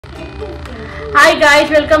Hi guys,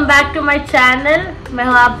 welcome back to my channel. मैं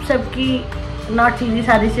हूँ आप सबकी नॉट सीधी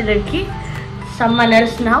सादी सी लड़की, someone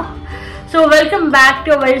else now. So welcome back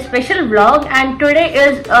to a very special vlog, and today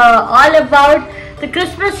is all about the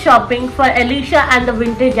Christmas shopping for Elisha and the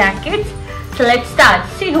winter jackets. So let's start.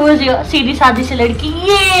 See who is your सीधी सादी सी लड़की.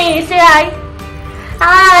 Yay! Say hi.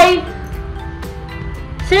 Hi.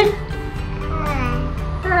 Sit.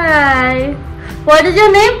 Hi. What is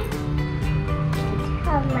your name?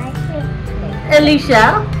 Elisha.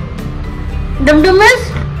 Dum Dum is?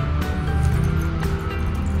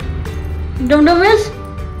 Dum Dum is?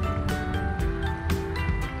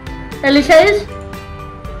 Elisha is?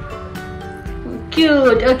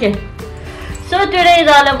 Cute. Okay. So today is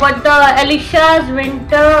all about the Elisha's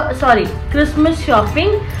Christmas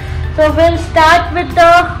shopping. So we'll start with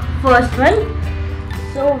the first one.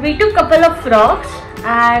 So we took a couple of frocks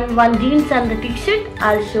and one jeans and the t-shirt.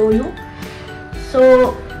 I'll show you.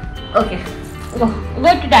 So, okay. Go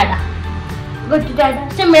to Dada. Go to Dada.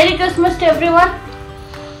 Say Merry Christmas to everyone.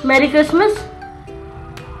 Merry Christmas.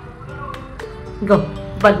 Go.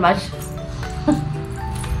 Badmash.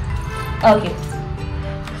 Okay.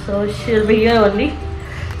 So she'll be here only.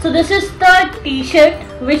 So this is the t-shirt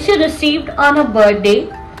which she received on her birthday.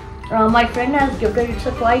 My friend has gifted it. It's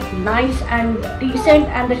a quite nice and decent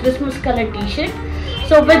and the Christmas color t-shirt.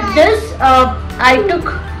 So with this, I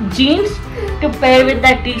took jeans to pair with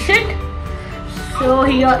that t-shirt. So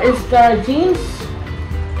here is the jeans.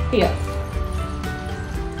 Here.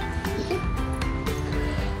 Okay.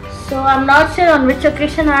 So I'm not sure on which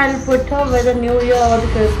occasion I'll put her, whether New Year or the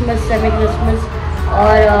Christmas, semi-Christmas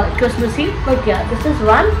or Christmas Eve. But yeah, this is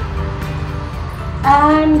one.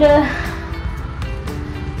 And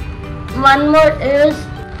one more is,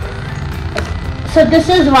 so this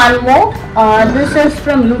is one more. This is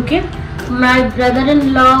from UK. My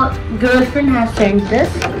brother-in-law girlfriend has sent this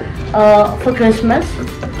for Christmas.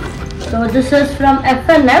 So this is from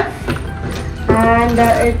F&F, and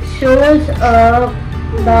it shows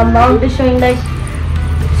the amount is showing like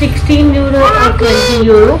 16 euro or 20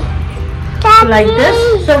 euro, like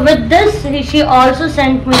this. So with this, she also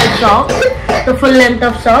sent me the socks, the full length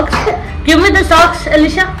of socks. Give me the socks,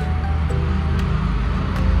 Elisha.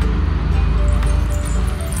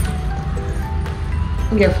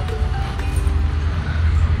 Give.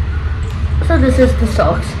 So this is the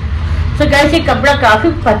socks. So guys, ये कपड़ा काफी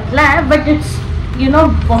पतला है, but it's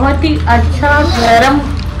बहुत ही अच्छा गरम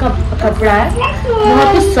कपड़ा है,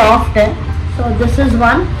 बहुत ही soft है. So this is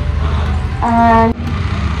one,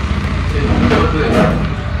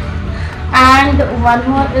 and one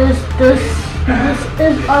more is this. This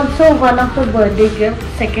is also one of the birthday gift,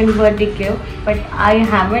 second birthday gift, but I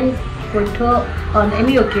haven't put her on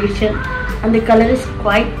any occasion, and the color is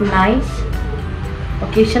quite nice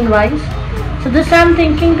occasion wise. So this I'm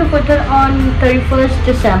thinking to put her on 31st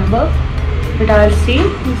December, but I'll see.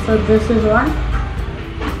 So this is one.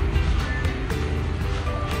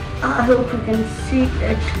 I hope you can see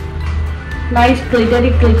it. Nice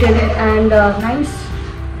glittery and nice.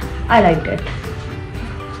 I liked it.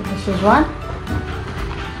 So this is one.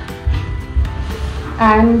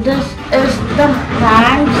 And this is the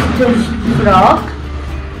hand stitched frock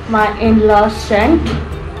my in-law sent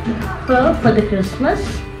her for the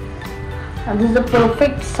Christmas. And this is the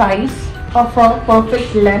perfect size of a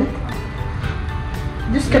perfect length,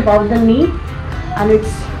 just above the knee, and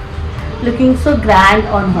it's looking so grand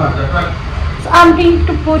on her. So I'm thinking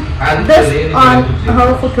to put this on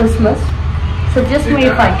her for Christmas. So just me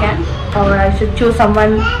if I can, or I should choose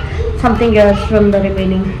something else from the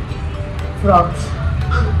remaining frocks.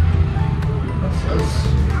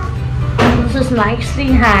 This is nicely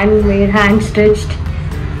handmade, hand stitched.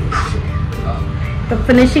 The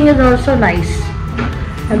finishing is also nice,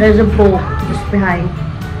 and there's a bow just behind.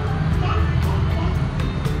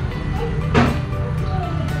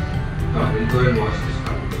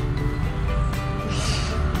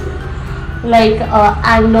 Like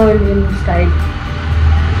Anglo-Indian style.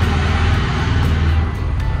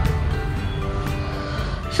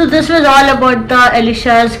 So this was all about the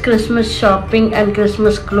Elisha's Christmas shopping and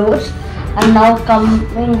Christmas clothes. And now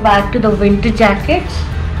coming back to the winter jackets.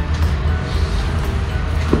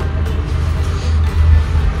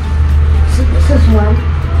 This is one.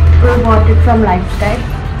 We bought it from Lifestyle.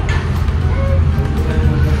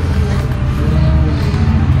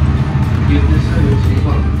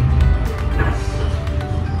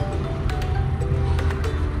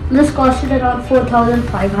 This costed around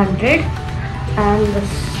 4,500, and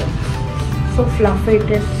this so fluffy it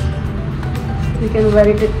is. You can wear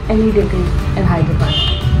it at any degree in Hyderabad.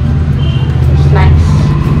 It's nice.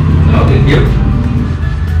 Okay, gift.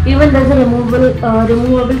 Even there's a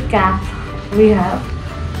removable cap we have.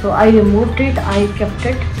 So I removed it. I kept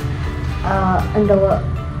it in the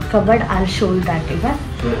cupboard. I'll show you that even.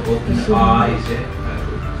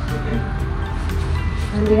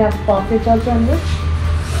 And we have pockets also on this.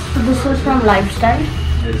 So this is from Lifestyle.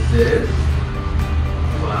 This is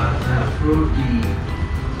fruity.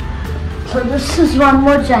 So this is one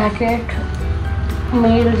more jacket,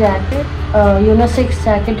 male jacket, unisex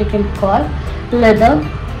jacket you can call, leather.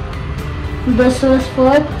 This was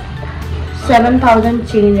for 7,000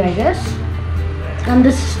 change, I guess. And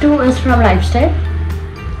this too is from Lifestyle.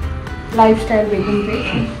 Lifestyle Vegan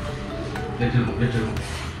Page. Little.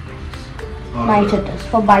 Nice it is.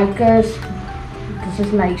 For bikers, this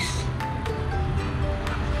is nice.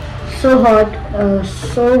 So hot,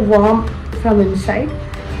 so warm from inside.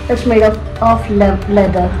 It's made of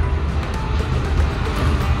leather.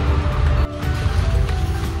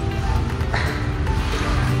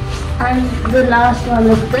 And the last one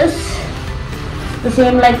is this. The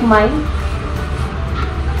same like mine.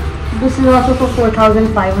 This is also for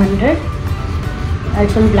 4,500.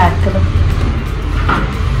 It's in black color.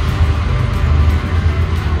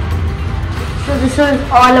 So this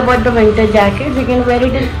is all about the winter jackets. You can wear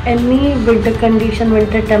it in any winter condition,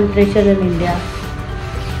 winter temperature in India.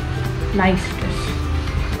 Nice it is.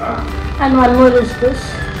 And one more is this,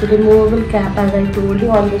 the removable cap, as I told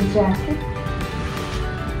you, on this jacket.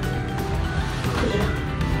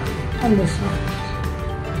 And this one.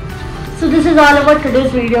 So this is all about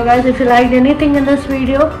today's video, guys. If you liked anything in this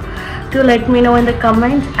video, do let me know in the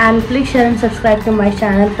comments, and please share and subscribe to my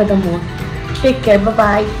channel for the more. Take care. Bye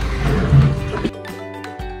bye.